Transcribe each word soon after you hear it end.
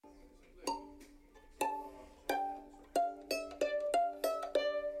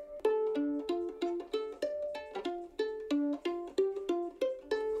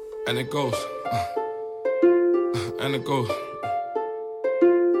And it goes, and it goes,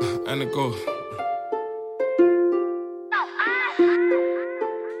 and it goes.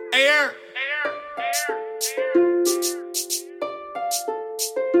 Air.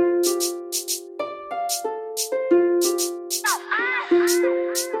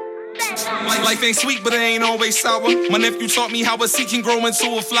 Life ain't sweet, but it ain't always sour. My nephew taught me how a seed can grow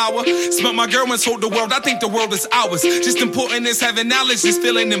into a flower. Smelt my girl and told the world, I think the world is ours. Just important is having knowledge, just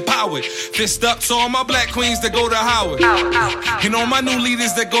feeling empowered. Fist up to all my black queens that go to Howard. And all my new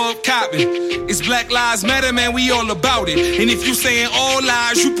leaders that go up copping. It's Black Lives Matter, man, we all about it. And if you saying all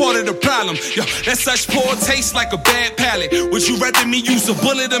lies, you part of the problem. Yo, that's such poor taste like a bad palate. Would you rather me use a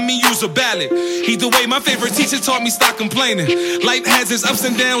bullet or me use a ballot? Either way, my favorite teacher taught me stop complaining. Life has its ups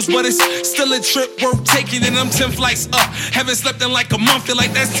and downs, but it's still a trip worth taking, and I'm 10 flights up. Haven't slept in like a month, feel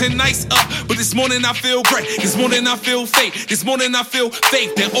like that's 10 nights up. But this morning I feel great, this morning I feel faith. This morning I feel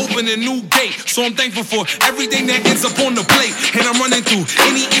faith that opened a new gate. So I'm thankful for everything that ends up on the plate. And I'm running through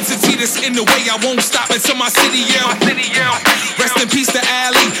any entity that's in the way. I won't stop until my city yell. Rest in peace to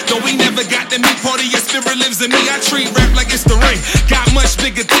Ali, though we never got to meet. Part of your spirit lives in me. I treat rap like it's the ring. Got much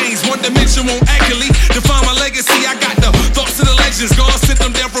bigger things, one dimension won't accurately define my legacy. I got the thoughts of the legends, God sent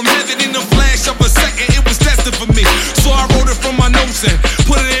them down from heaven in the flash of a second. It was destined for me, so I wrote it from my notes and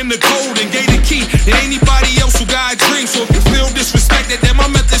put it in the code and gave the key to anybody else who got a dream. So if you feel disrespected, then my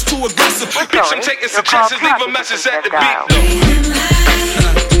method's too aggressive. Bitch, I'm taking suggestions, leave a message at the beat.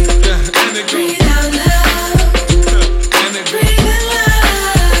 Breathe out loud. Breathe in light.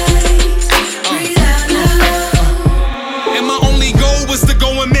 Breathe out loud. And my only goal was to go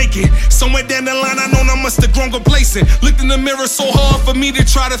and make it. Somewhere down the line, I know I must have grown complacent. Looked in the mirror so hard for me to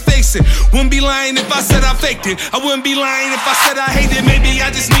try to face it. Wouldn't be lying if I said I faked it. I wouldn't be lying if I said I hated it. Maybe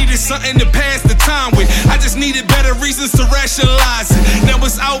I just needed something to pass the time with. I just needed better reasons to rationalize it. Now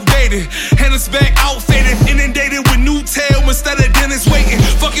it's outdated, and it's back outfaded. Inundated with new tale instead of Dennis waiting.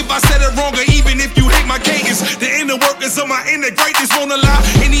 Fuck if I said it wrong, or even if you hate my cadence. The inner workers of my inner greatness won't allow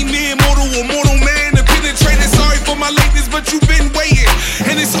any mere mortal or mortal man to penetrate it. Sorry for my lateness, but you've been waiting.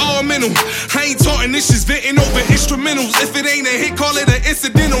 And it's all mental. I ain't talking, this is venting over instrumentals. If it ain't a hit, call it an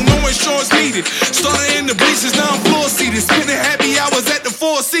incidental. No insurance needed. Started in the bleachers, now I'm floor seated. Spending happy hours at the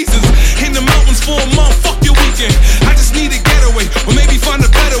Four Seasons. In the mountains for a month, fuck your weekend. I just need a getaway, or maybe find a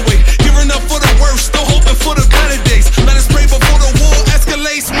better way. Gearing up for the worst, still hoping for the better days. Let us pray before the war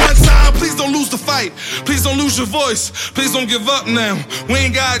escalates one time. Please don't lose the fight. Please don't lose your voice. Please don't give up now. We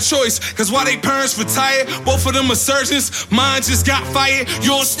ain't got a choice. Cause while they parents retired, both of them are surgeons. Mine just got fired.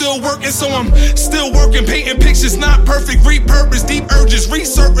 Yours still working, so I'm still working. Painting pictures, not perfect. Repurpose, deep urges,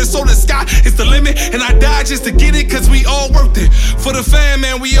 resurface. So the sky is the limit. And I die just to get it, cause we all worth it. For the fan,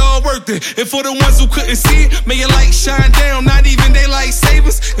 man, we all worth it. And for the ones who couldn't see it, may your light shine down. Not even they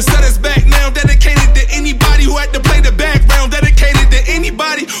lightsabers. Instead it's back now. Dedicated to anybody who had to play the background. Dedicated to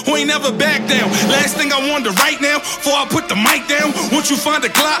anybody who ain't never back down. Last thing I wonder right now, before I put the mic down, once you find a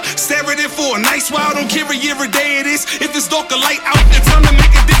clock, stare at it for a nice while. Don't care a year or day it is. If it's dark or light out, the time to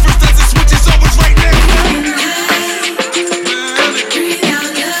make a difference. Does it switch? It's always right now. Breathe out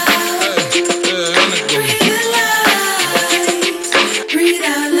loud. Breathe in light. Breathe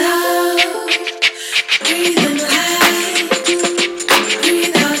out loud. Breathe in light.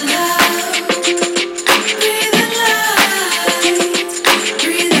 Breathe out loud. Breathe in light.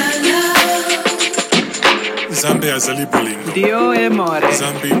 Breathe out loud. Zambi azali bolingo. Dio e more.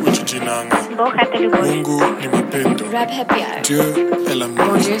 Zambi uchujinanga. Mungu ni mapendo. Rap happy hour. Dieu est l'amour.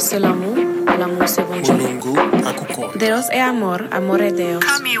 Bon Dieu c'est l'amour, l'amour c'est bon Dieu. Mulungu akukonda. Dios es amor, amor es Dios.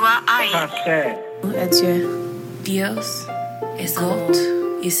 Kamiwa ai. Es Dieu. Dios es God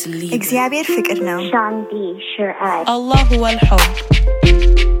is libre. እግዚአብሔር ፍቅር ነው. Shandi Shir'ad. الله هو الحب.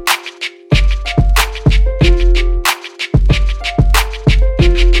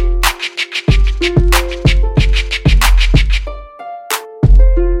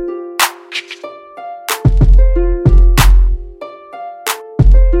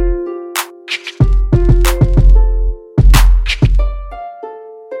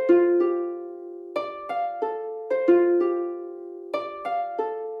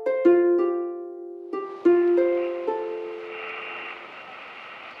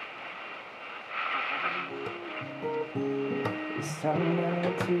 It's time now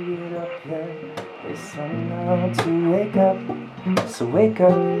to get up, yeah. It's time now to wake up. So wake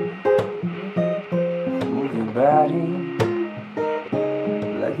up, move your body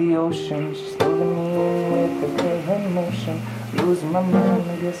like the ocean. Just holding me in with the current motion. Losing my mind,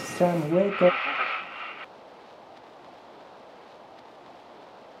 I guess it's time to wake up.